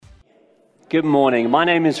Good morning. My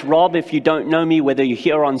name is Rob. If you don't know me, whether you're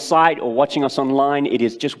here on site or watching us online, it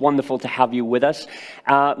is just wonderful to have you with us.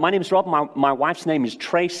 My name is Rob. My wife's name is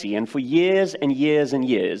Tracy, and for years and years and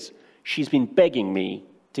years, she's been begging me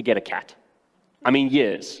to get a cat. I mean,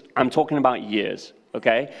 years. I'm talking about years,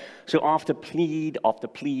 okay? So after plead, after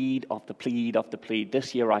plead, after plead, after plead,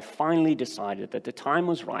 this year I finally decided that the time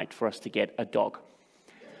was right for us to get a dog.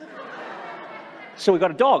 So we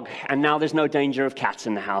got a dog, and now there's no danger of cats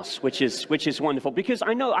in the house, which is wonderful. Because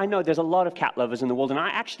I know there's a lot of cat lovers in the world, and I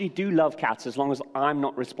actually do love cats as long as I'm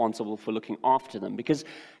not responsible for looking after them. Because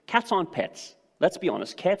cats aren't pets. Let's be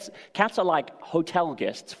honest. Cats are like hotel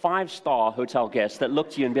guests, 5-star hotel guests that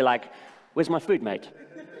look to you and be like, "Where's my food, mate?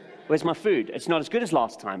 Where's my food? It's not as good as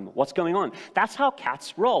last time. What's going on?" That's how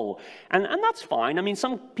cats roll. And that's fine. I mean,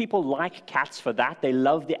 some people like cats for that. They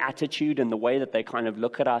love the attitude and the way that they kind of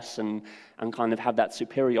look at us and kind of have that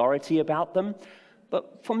superiority about them.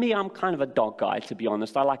 But for me, I'm kind of a dog guy, to be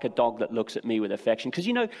honest. I like a dog that looks at me with affection. Because,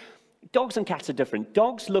 you know, dogs and cats are different.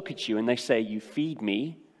 Dogs look at you and they say, "You feed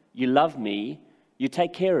me, you love me, you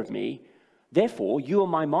take care of me. Therefore, you are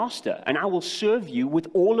my master, and I will serve you with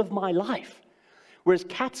all of my life." Whereas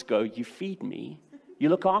cats go, "You feed me, you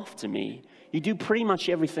look after me, you do pretty much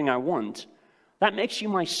everything I want. That makes you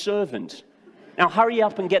my servant. Now hurry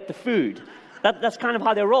up and get the food." That's kind of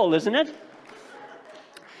how they roll, isn't it?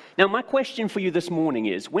 Now my question for you this morning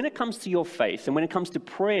is, when it comes to your faith, and when it comes to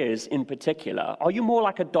prayers in particular, are you more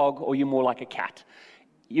like a dog or are you more like a cat?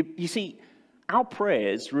 You see, our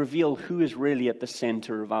prayers reveal who is really at the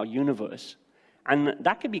center of our universe. And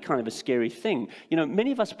that could be kind of a scary thing. You know,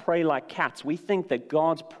 many of us pray like cats. We think that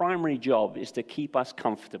God's primary job is to keep us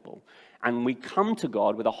comfortable. And we come to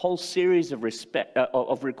God with a whole series of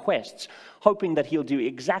requests, hoping that he'll do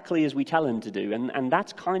exactly as we tell him to do. And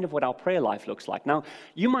that's kind of what our prayer life looks like. Now,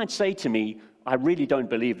 you might say to me, "I really don't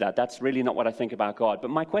believe that. That's really not what I think about God." But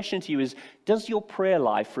my question to you is, does your prayer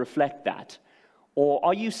life reflect that? Or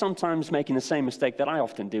are you sometimes making the same mistake that I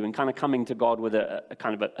often do and kind of coming to God with a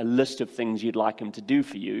kind of a list of things you'd like him to do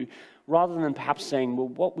for you, rather than perhaps saying, "Well,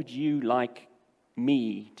 what would you like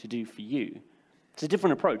me to do for you?" It's a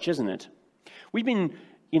different approach, isn't it? We've been,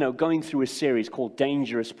 going through a series called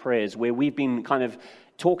Dangerous Prayers, where we've been kind of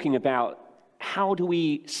talking about how do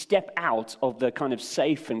we step out of the kind of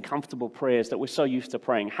safe and comfortable prayers that we're so used to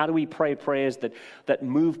praying? How do we pray prayers that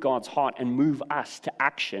move God's heart and move us to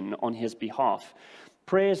action on his behalf?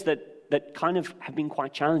 Prayers that kind of have been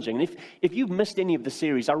quite challenging. And if you've missed any of the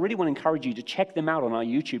series, I really want to encourage you to check them out on our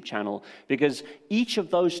YouTube channel, because each of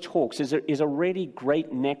those talks is a really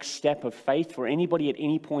great next step of faith for anybody at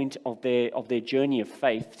any point of their journey of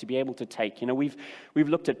faith to be able to take. We've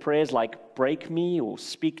looked at prayers like "break me" or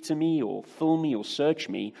 "speak to me" or "fill me" or "search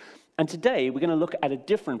me." And today we're going to look at a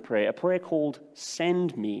different prayer, a prayer called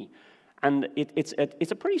 "send me." And it's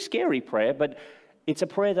a pretty scary prayer, but it's a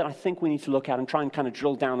prayer that I think we need to look at and try and kind of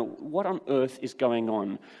drill down at what on earth is going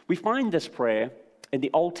on. We find this prayer in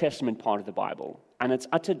the Old Testament part of the Bible, and it's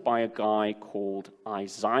uttered by a guy called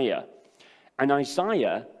Isaiah. And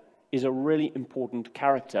Isaiah is a really important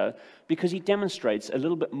character because he demonstrates a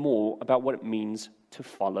little bit more about what it means to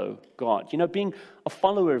follow God. Being a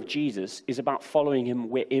follower of Jesus is about following him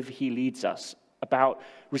wherever he leads us, about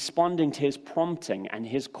responding to his prompting and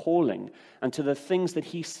his calling and to the things that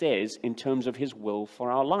he says in terms of his will for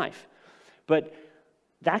our life. But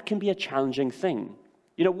that can be a challenging thing.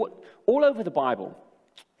 All over the Bible,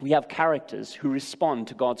 we have characters who respond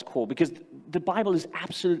to God's call, because the Bible is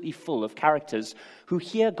absolutely full of characters who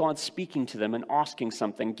hear God speaking to them and asking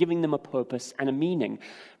something, giving them a purpose and a meaning.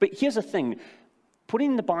 But here's the thing,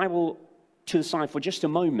 putting the Bible to the side for just a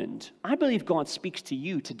moment, I believe God speaks to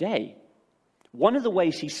you today. One of the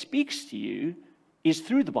ways he speaks to you is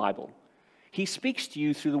through the Bible. He speaks to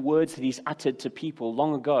you through the words that he's uttered to people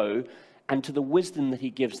long ago and to the wisdom that he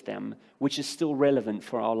gives them, which is still relevant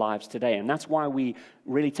for our lives today. And that's why we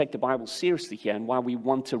really take the Bible seriously here, and why we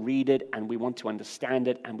want to read it and we want to understand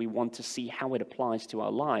it and we want to see how it applies to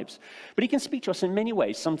our lives. But he can speak to us in many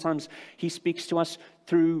ways. Sometimes he speaks to us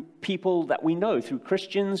through people that we know, through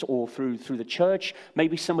Christians or through the church.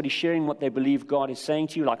 Maybe somebody sharing what they believe God is saying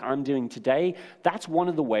to you, like I'm doing today. That's one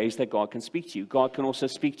of the ways that God can speak to you. God can also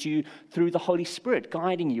speak to you through the Holy Spirit,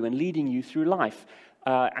 guiding you and leading you through life.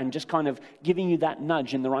 And just kind of giving you that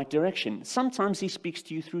nudge in the right direction. Sometimes he speaks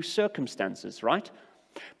to you through circumstances, right?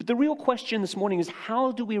 But the real question this morning is,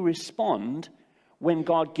 how do we respond when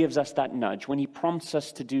God gives us that nudge, when he prompts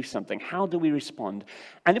us to do something? How do we respond?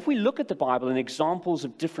 And if we look at the Bible and examples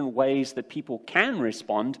of different ways that people can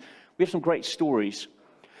respond, we have some great stories.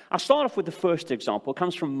 I'll start off with the first example. It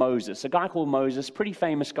comes from Moses, a guy called Moses, pretty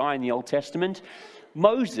famous guy in the Old Testament.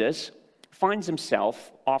 Moses finds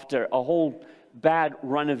himself, after a whole bad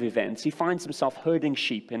run of events, he finds himself herding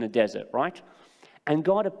sheep in a desert, right? And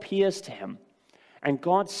God appears to him. And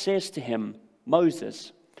God says to him,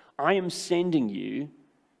 Moses, I am sending you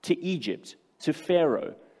to Egypt, to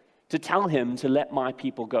Pharaoh, to tell him to let my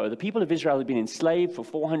people go. The people of Israel had been enslaved for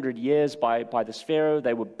 400 years by this Pharaoh.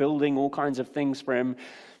 They were building all kinds of things for him.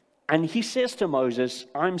 And he says to Moses,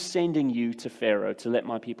 I'm sending you to Pharaoh to let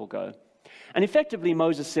my people go. And effectively,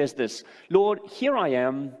 Moses says this, Lord, here I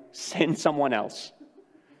am, send someone else.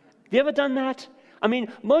 Have you ever done that? I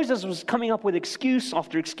mean, Moses was coming up with excuse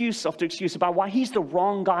after excuse after excuse about why he's the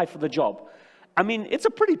wrong guy for the job. I mean, it's a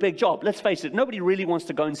pretty big job, let's face it. Nobody really wants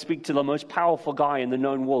to go and speak to the most powerful guy in the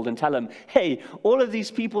known world and tell him, hey, all of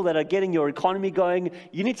these people that are getting your economy going,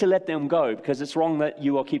 you need to let them go because it's wrong that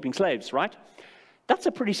you are keeping slaves, right? That's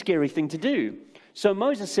a pretty scary thing to do. So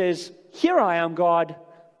Moses says, here I am, God,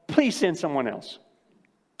 please send someone else.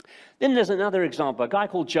 Then there's another example, a guy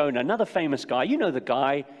called Jonah, another famous guy. You know the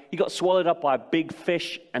guy. He got swallowed up by a big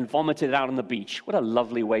fish and vomited out on the beach. What a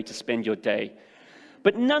lovely way to spend your day.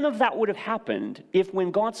 But none of that would have happened if when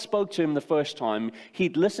God spoke to him the first time,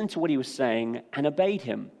 he'd listened to what he was saying and obeyed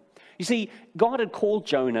him. You see, God had called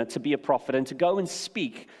Jonah to be a prophet and to go and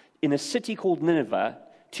speak in a city called Nineveh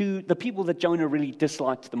to the people that Jonah really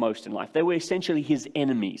disliked the most in life. They were essentially his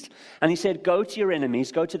enemies. And he said, go to your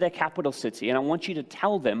enemies, go to their capital city, and I want you to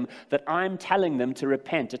tell them that I'm telling them to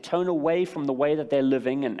repent, to turn away from the way that they're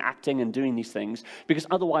living and acting and doing these things, because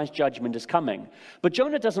otherwise judgment is coming. But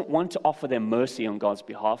Jonah doesn't want to offer them mercy on God's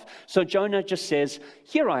behalf. So Jonah just says,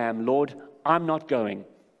 here I am, Lord, I'm not going.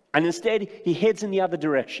 And instead, he heads in the other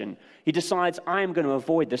direction. He decides, I am going to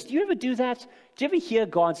avoid this. Do you ever do that? Do you ever hear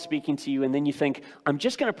God speaking to you and then you think, I'm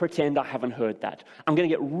just going to pretend I haven't heard that. I'm going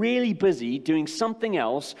to get really busy doing something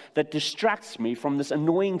else that distracts me from this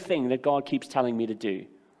annoying thing that God keeps telling me to do.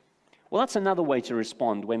 Well, that's another way to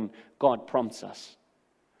respond when God prompts us.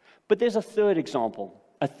 But there's a third example,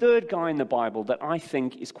 a third guy in the Bible that I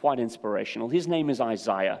think is quite inspirational. His name is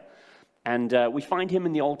Isaiah. And we find him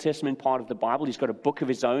in the Old Testament part of the Bible. He's got a book of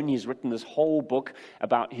his own. He's written this whole book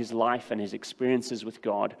about his life and his experiences with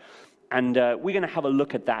God. And we're going to have a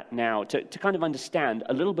look at that now to kind of understand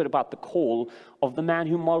a little bit about the call of the man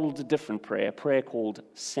who modeled a different prayer, a prayer called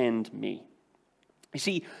Send Me. You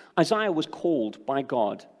see, Isaiah was called by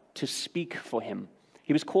God to speak for him.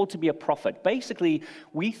 He was called to be a prophet. Basically,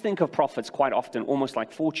 we think of prophets quite often almost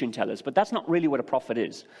like fortune tellers, but that's not really what a prophet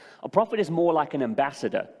is. A prophet is more like an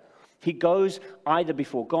ambassador. He goes either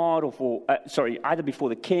before God or either before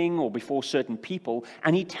the king or before certain people,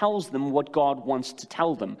 and he tells them what God wants to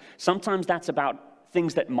tell them. Sometimes that's about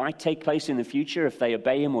things that might take place in the future if they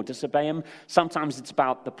obey him or disobey him. Sometimes it's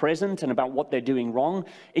about the present and about what they're doing wrong.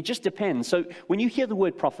 It just depends. So when you hear the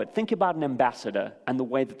word prophet, think about an ambassador and the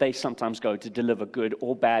way that they sometimes go to deliver good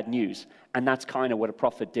or bad news. And that's kind of what a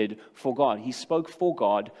prophet did for God. He spoke for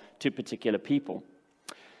God to particular people.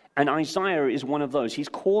 And Isaiah is one of those. He's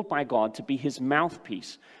called by God to be his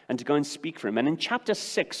mouthpiece and to go and speak for him. And in chapter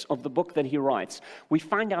 6 of the book that he writes, we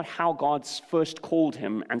find out how God first called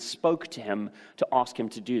him and spoke to him to ask him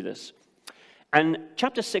to do this. And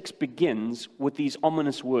chapter 6 begins with these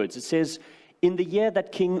ominous words. It says, in the year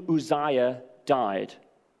that King Uzziah died,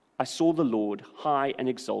 I saw the Lord high and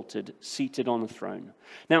exalted, seated on a throne.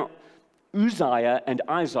 Now, Uzziah and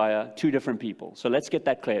Isaiah, two different people. So let's get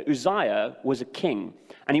that clear. Uzziah was a king,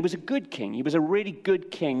 and he was a good king. He was a really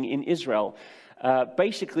good king in Israel.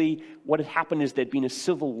 Basically, what had happened is there'd been a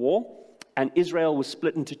civil war, and Israel was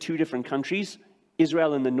split into two different countries,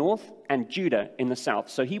 Israel in the north and Judah in the south.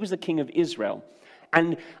 So he was the king of Israel.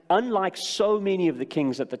 And unlike so many of the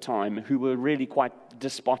kings at the time, who were really quite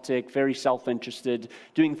despotic, very self-interested,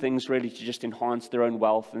 doing things really to just enhance their own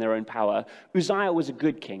wealth and their own power, Uzziah was a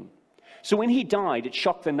good king. So when he died, it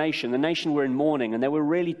shocked the nation. The nation were in mourning, and they were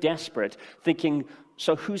really desperate, thinking,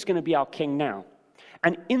 so who's going to be our king now?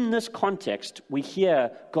 And in this context, we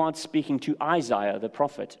hear God speaking to Isaiah, the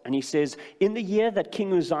prophet. And he says, in the year that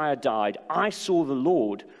King Uzziah died, I saw the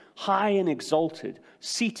Lord high and exalted,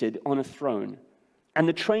 seated on a throne. And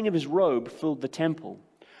the train of his robe filled the temple.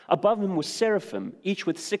 Above him was seraphim, each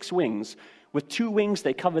with 6 wings. With 2 wings,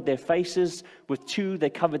 they covered their faces. With 2, they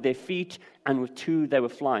covered their feet. And with 2, they were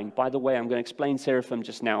flying. By the way, I'm going to explain seraphim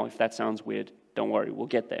just now. If that sounds weird, don't worry, we'll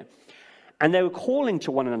get there. And they were calling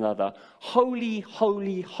to one another, holy,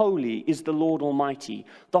 holy, holy is the Lord Almighty.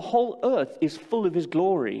 The whole earth is full of his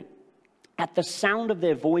glory. At the sound of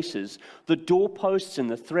their voices, the doorposts and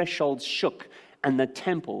the thresholds shook, and the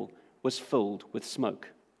temple was filled with smoke.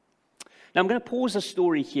 Now, I'm going to pause the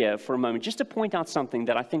story here for a moment just to point out something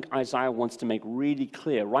that I think Isaiah wants to make really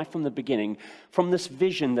clear right from the beginning, from this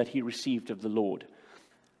vision that he received of the Lord.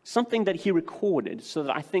 Something that he recorded so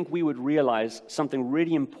that I think we would realize something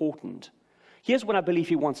really important. Here's what I believe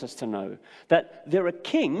he wants us to know, that there are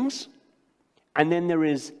kings, and then there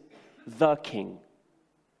is the king.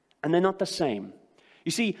 And they're not the same.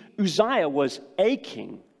 You see, Uzziah was a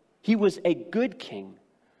king. He was a good king.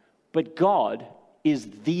 But God is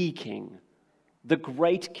the king, the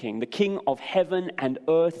great king, the king of heaven and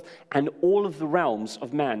earth and all of the realms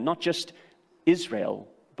of man, not just Israel,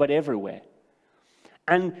 but everywhere.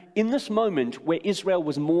 And in this moment where Israel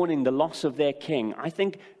was mourning the loss of their king, I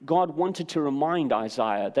think God wanted to remind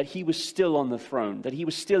Isaiah that he was still on the throne, that he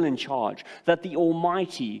was still in charge, that the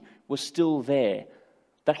Almighty was still there,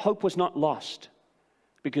 that hope was not lost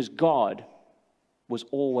because God was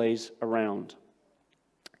always around.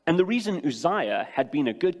 And the reason Uzziah had been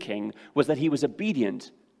a good king was that he was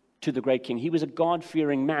obedient to the great king. He was a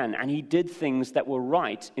God-fearing man, and he did things that were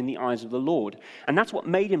right in the eyes of the Lord. And that's what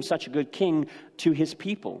made him such a good king to his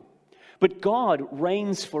people. But God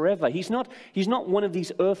reigns forever. He's not one of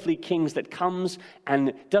these earthly kings that comes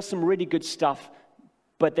and does some really good stuff,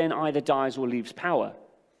 but then either dies or leaves power.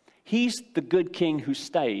 He's the good king who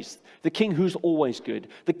stays, the king who's always good,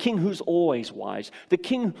 the king who's always wise, the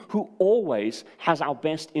king who always has our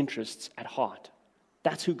best interests at heart.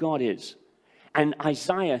 That's who God is. And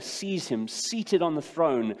Isaiah sees him seated on the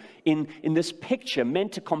throne in this picture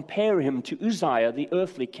meant to compare him to Uzziah, the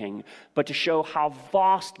earthly king, but to show how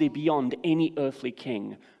vastly beyond any earthly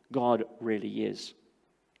king God really is.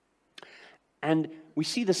 And we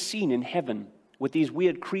see the scene in heaven with these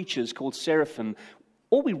weird creatures called seraphim.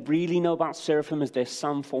 All we really know about seraphim is they're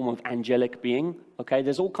some form of angelic being. Okay,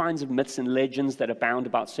 there's all kinds of myths and legends that abound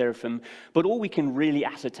about seraphim, but all we can really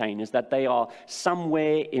ascertain is that they are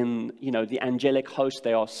somewhere in, the angelic host.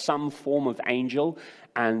 They are some form of angel,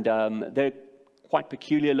 and they're quite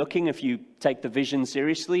peculiar looking if you take the vision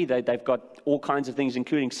seriously. They've got all kinds of things,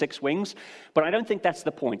 including 6 wings. But I don't think that's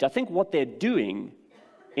the point. I think what they're doing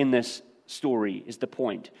in this story is the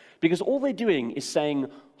point, because all they're doing is saying,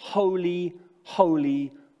 "Holy,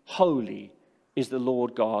 holy, holy is the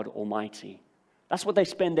Lord God Almighty." That's what they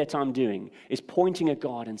spend their time doing, is pointing at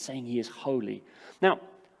God and saying he is holy. Now,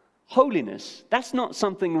 holiness, that's not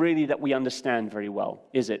something really that we understand very well,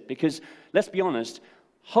 is it? Because, let's be honest,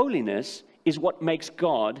 holiness is what makes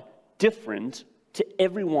God different to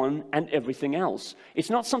everyone and everything else. It's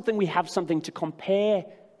not something we have something to compare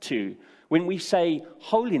to. When we say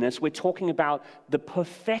holiness, we're talking about the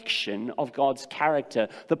perfection of God's character,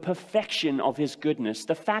 the perfection of his goodness,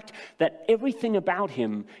 the fact that everything about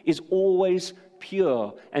him is always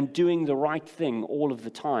pure and doing the right thing all of the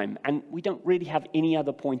time. And we don't really have any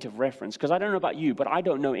other point of reference, because I don't know about you, but I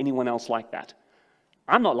don't know anyone else like that.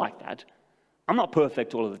 I'm not like that. I'm not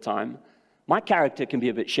perfect all of the time. My character can be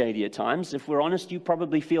a bit shady at times. If we're honest, you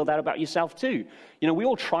probably feel that about yourself too. We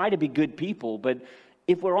all try to be good people, but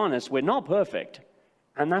if we're honest, we're not perfect.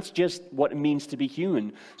 And that's just what it means to be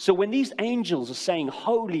human. So when these angels are saying,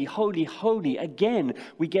 "Holy, holy, holy," again,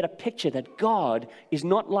 we get a picture that God is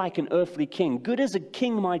not like an earthly king. Good as a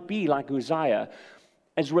king might be, like Uzziah,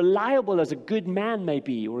 as reliable as a good man may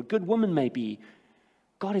be or a good woman may be,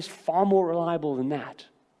 God is far more reliable than that.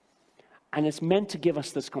 And it's meant to give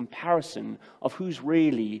us this comparison of who's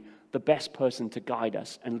really the best person to guide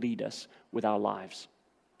us and lead us with our lives.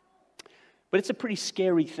 But it's a pretty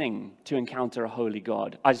scary thing to encounter a holy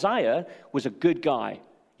God. Isaiah was a good guy.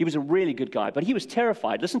 He was a really good guy, but he was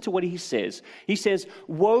terrified. Listen to what he says. He says,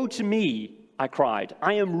 "Woe to me, I cried.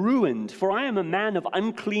 I am ruined, for I am a man of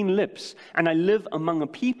unclean lips, and I live among a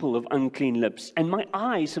people of unclean lips, and my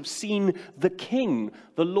eyes have seen the King,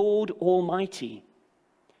 the Lord Almighty."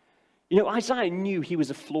 Isaiah knew he was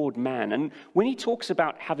a flawed man, and when he talks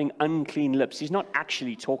about having unclean lips, he's not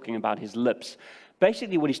actually talking about his lips.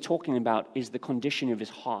 Basically, what he's talking about is the condition of his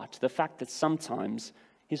heart, the fact that sometimes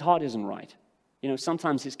his heart isn't right.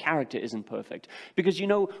 Sometimes his character isn't perfect. Because,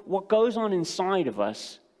 what goes on inside of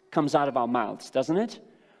us comes out of our mouths, doesn't it?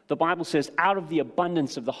 The Bible says, out of the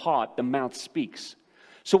abundance of the heart, the mouth speaks.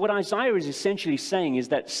 So what Isaiah is essentially saying is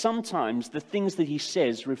that sometimes the things that he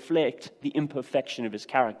says reflect the imperfection of his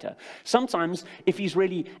character. Sometimes, if he's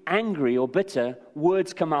really angry or bitter,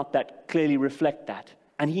 words come out that clearly reflect that.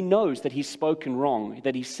 And he knows that he's spoken wrong,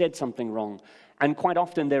 that he said something wrong. And quite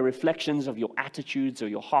often they're reflections of your attitudes or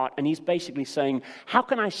your heart. And he's basically saying, how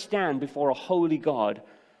can I stand before a holy God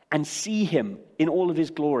and see him in all of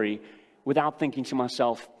his glory without thinking to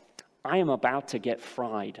myself, I am about to get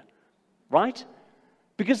fried, right?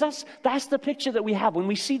 Because that's the picture that we have. When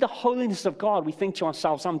we see the holiness of God, we think to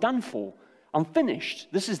ourselves, I'm done for. I'm finished.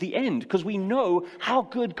 This is the end. Because we know how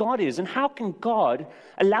good God is. And how can God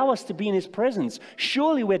allow us to be in his presence?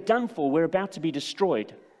 Surely we're done for. We're about to be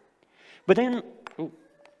destroyed. But then,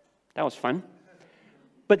 that was fun.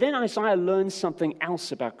 But then Isaiah learns something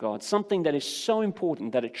else about God. Something that is so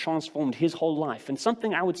important that it transformed his whole life. And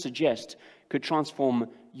something I would suggest could transform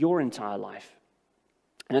your entire life.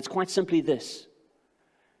 And it's quite simply this.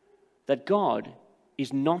 That God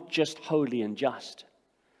is not just holy and just,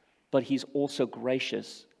 but he's also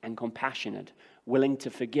gracious and compassionate, willing to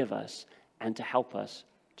forgive us and to help us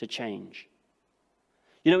to change.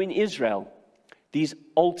 You know, in Israel, these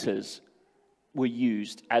altars were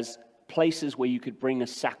used as places where you could bring a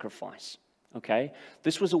sacrifice, okay?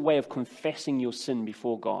 This was a way of confessing your sin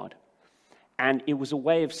before God. And it was a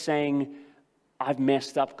way of saying, I've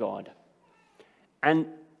messed up, God. And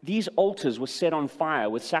these altars were set on fire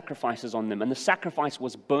with sacrifices on them, and the sacrifice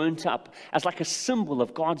was burnt up as like a symbol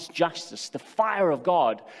of God's justice, the fire of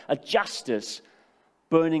God, a justice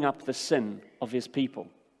burning up the sin of his people.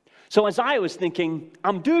 So Isaiah was thinking,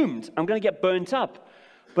 I'm doomed, I'm going to get burnt up.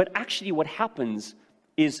 But actually what happens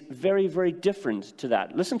is very, very different to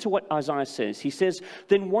that. Listen to what Isaiah says. He says,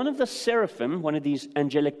 then one of the seraphim, one of these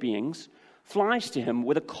angelic beings, flies to him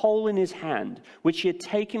with a coal in his hand, which he had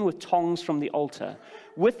taken with tongs from the altar.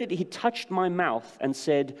 With it he touched my mouth and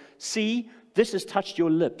said, see, this has touched your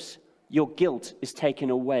lips. Your guilt is taken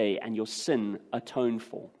away and your sin atoned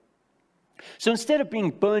for. So instead of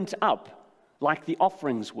being burnt up like the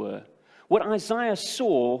offerings were, what Isaiah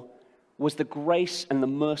saw was the grace and the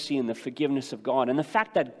mercy and the forgiveness of God, and the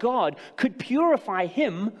fact that God could purify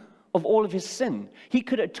him of all of his sin. He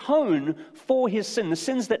could atone for his sin, the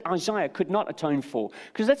sins that Isaiah could not atone for.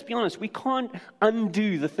 Because let's be honest, we can't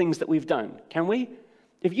undo the things that we've done, can we?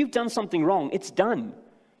 If you've done something wrong, it's done.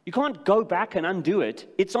 You can't go back and undo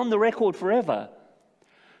it. It's on the record forever.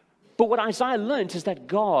 But what Isaiah learned is that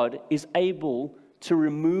God is able to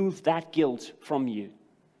remove that guilt from you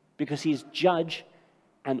because he is judge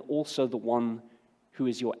and also the one who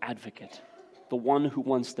is your advocate, the one who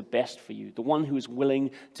wants the best for you, the one who is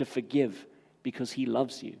willing to forgive because he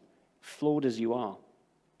loves you, flawed as you are.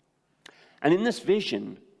 And in this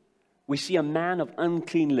vision, we see a man of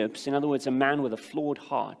unclean lips, in other words, a man with a flawed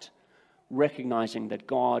heart, recognizing that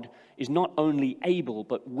God is not only able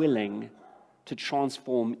but willing to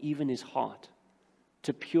transform even his heart,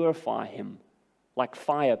 to purify him like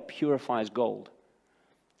fire purifies gold.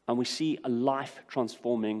 And we see a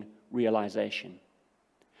life-transforming realization.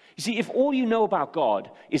 You see, if all you know about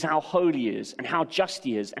God is how holy he is and how just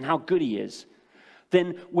he is and how good he is,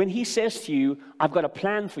 then when he says to you, I've got a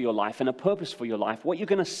plan for your life and a purpose for your life, what you're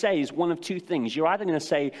going to say is one of two things. You're either going to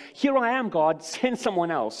say, here I am, God, send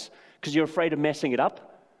someone else, because you're afraid of messing it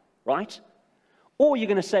up, right? Or you're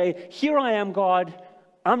going to say, here I am, God,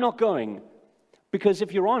 I'm not going. Because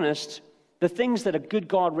if you're honest, the things that a good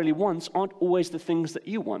God really wants aren't always the things that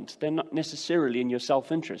you want. They're not necessarily in your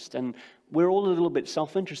self-interest. And we're all a little bit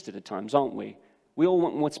self-interested at times, aren't we? We all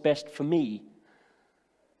want what's best for me.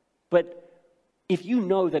 But if you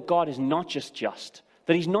know that God is not just,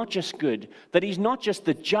 that he's not just good, that he's not just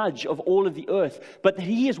the judge of all of the earth, but that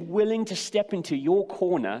he is willing to step into your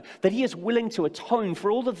corner, that he is willing to atone for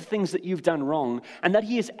all of the things that you've done wrong, and that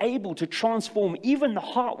he is able to transform even the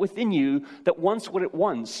heart within you that wants what it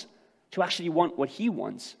wants to actually want what he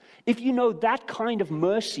wants. If you know that kind of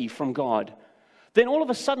mercy from God, then all of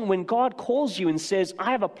a sudden when God calls you and says,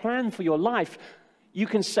 I have a plan for your life, you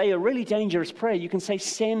can say a really dangerous prayer. You can say,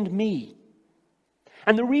 send me.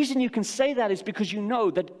 And the reason you can say that is because you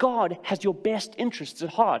know that God has your best interests at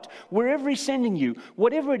heart. Wherever he's sending you,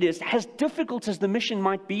 whatever it is, as difficult as the mission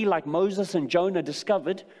might be, like Moses and Jonah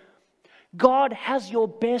discovered, God has your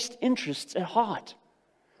best interests at heart.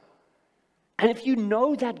 And if you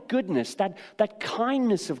know that goodness, that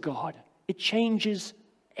kindness of God, it changes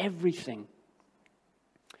everything.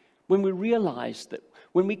 When we realize that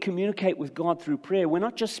when we communicate with God through prayer, we're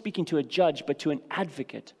not just speaking to a judge, but to an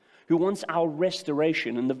advocate who wants our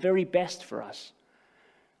restoration and the very best for us,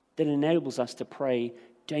 that enables us to pray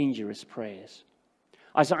dangerous prayers.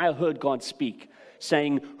 Isaiah heard God speak,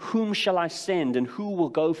 saying, whom shall I send and who will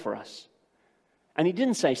go for us? And he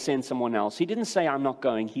didn't say, send someone else. He didn't say, I'm not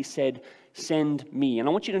going. He said, send me. And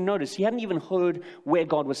I want you to notice, he hadn't even heard where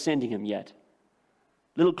God was sending him yet.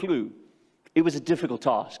 Little clue, it was a difficult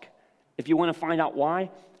task. If you want to find out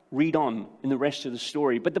why, read on in the rest of the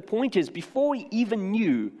story. But the point is, before he even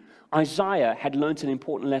knew, Isaiah had learned an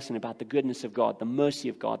important lesson about the goodness of God, the mercy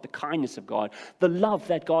of God, the kindness of God, the love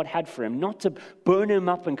that God had for him, not to burn him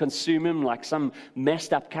up and consume him like some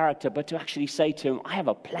messed up character, but to actually say to him, I have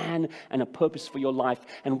a plan and a purpose for your life,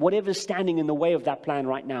 and whatever's standing in the way of that plan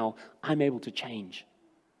right now, I'm able to change.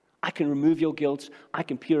 I can remove your guilt, I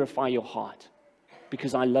can purify your heart,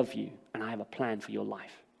 because I love you and I have a plan for your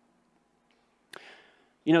life.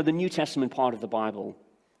 You know, the New Testament part of the Bible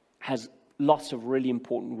has lots of really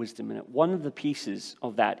important wisdom in it. One of the pieces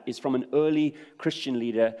of that is from an early Christian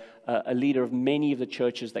leader, a leader of many of the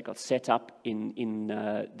churches that got set up in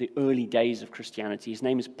the early days of Christianity. His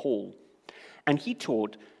name is Paul. And he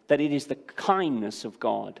taught that it is the kindness of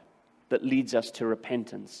God that leads us to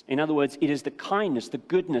repentance. In other words, it is the kindness, the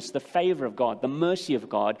goodness, the favor of God, the mercy of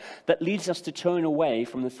God that leads us to turn away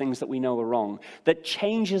from the things that we know are wrong, that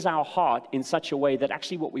changes our heart in such a way that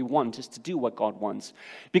actually what we want is to do what God wants.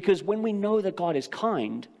 Because when we know that God is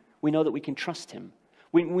kind, we know that we can trust him.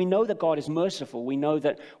 We know that God is merciful. We know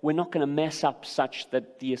that we're not going to mess up such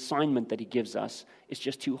that the assignment that he gives us is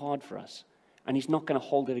just too hard for us. And he's not going to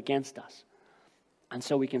hold it against us. And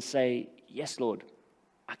so we can say, yes, Lord,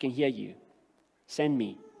 I can hear you. Send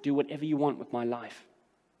me. Do whatever you want with my life.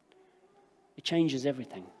 It changes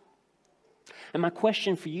everything. And my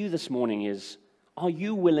question for you this morning is, are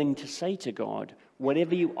you willing to say to God,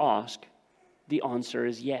 whatever you ask, the answer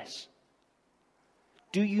is yes?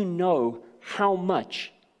 Do you know how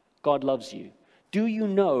much God loves you? Do you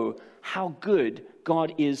know how good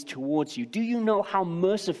God is towards you? Do you know how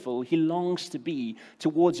merciful he longs to be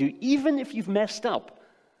towards you, even if you've messed up?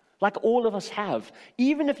 Like all of us have.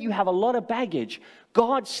 Even if you have a lot of baggage,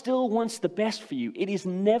 God still wants the best for you. It is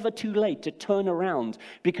never too late to turn around,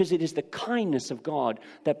 because it is the kindness of God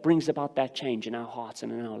that brings about that change in our hearts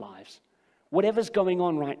and in our lives. Whatever's going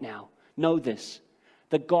on right now, know this,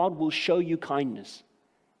 that God will show you kindness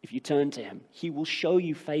if you turn to him. He will show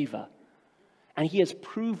you favor. And he has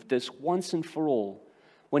proved this once and for all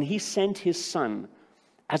when he sent his son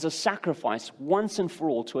as a sacrifice once and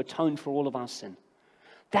for all to atone for all of our sin.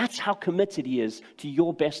 That's how committed he is to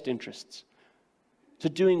your best interests, to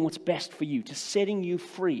doing what's best for you, to setting you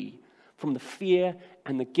free from the fear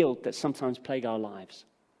and the guilt that sometimes plague our lives.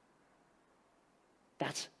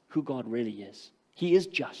 That's who God really is. He is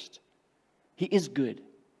just. He is good,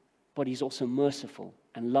 but he's also merciful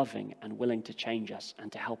and loving and willing to change us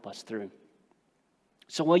and to help us through.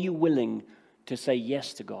 So are you willing to say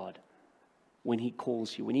yes to God when he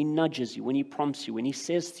calls you, when he nudges you, when he prompts you, when he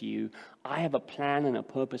says to you, I have a plan and a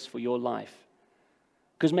purpose for your life?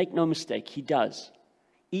 Because make no mistake, he does.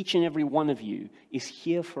 Each and every one of you is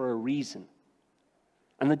here for a reason.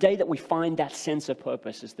 And the day that we find that sense of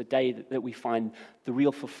purpose is the day that we find the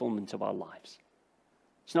real fulfillment of our lives.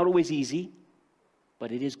 It's not always easy,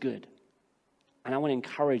 but it is good. And I want to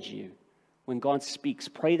encourage you, when God speaks,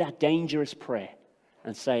 pray that dangerous prayer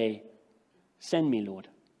and say, send me, Lord.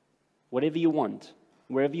 Whatever you want,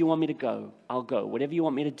 wherever you want me to go, I'll go. Whatever you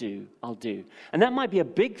want me to do, I'll do. And that might be a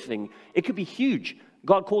big thing. It could be huge.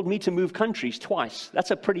 God called me to move countries twice.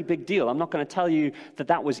 That's a pretty big deal. I'm not going to tell you that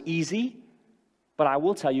that was easy, but I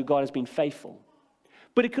will tell you God has been faithful.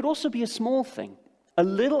 But it could also be a small thing, a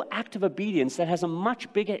little act of obedience that has a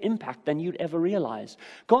much bigger impact than you'd ever realize.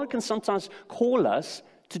 God can sometimes call us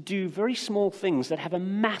to do very small things that have a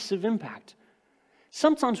massive impact.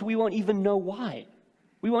 Sometimes we won't even know why.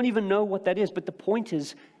 We won't even know what that is, but the point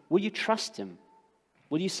is, will you trust him?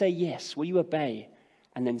 Will you say yes? Will you obey?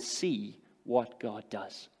 And then see what God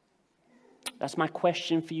does. That's my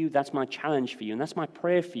question for you. That's my challenge for you. And that's my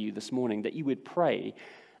prayer for you this morning, that you would pray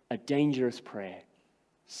a dangerous prayer.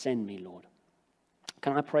 Send me, Lord.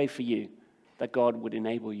 Can I pray for you that God would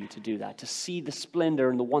enable you to do that, to see the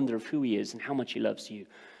splendor and the wonder of who he is and how much he loves you,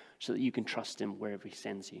 so that you can trust him wherever he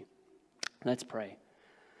sends you? Let's pray.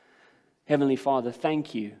 Heavenly Father,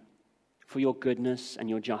 thank you for your goodness and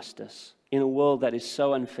your justice. In a world that is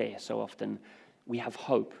so unfair so often, we have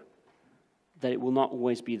hope that it will not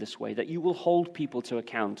always be this way, that you will hold people to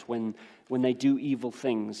account when they do evil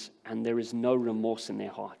things and there is no remorse in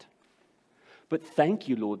their heart. But thank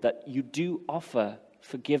you, Lord, that you do offer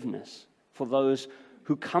forgiveness for those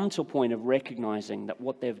who come to a point of recognizing that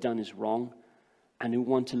what they've done is wrong and who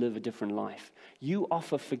want to live a different life. You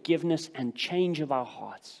offer forgiveness and change of our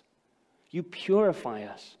hearts. You purify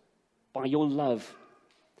us by your love,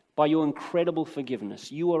 by your incredible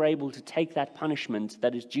forgiveness. You are able to take that punishment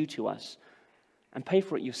that is due to us and pay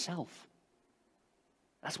for it yourself.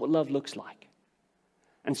 That's what love looks like.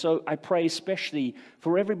 And so I pray especially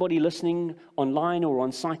for everybody listening online or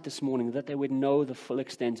on site this morning that they would know the full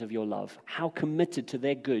extent of your love, how committed to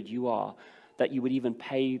their good you are, that you would even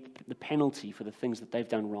pay the penalty for the things that they've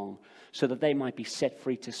done wrong, so that they might be set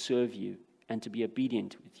free to serve you and to be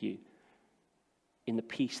obedient with you in the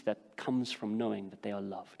peace that comes from knowing that they are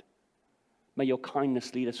loved. May your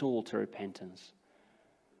kindness lead us all to repentance.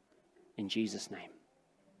 In Jesus' name,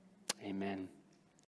 amen.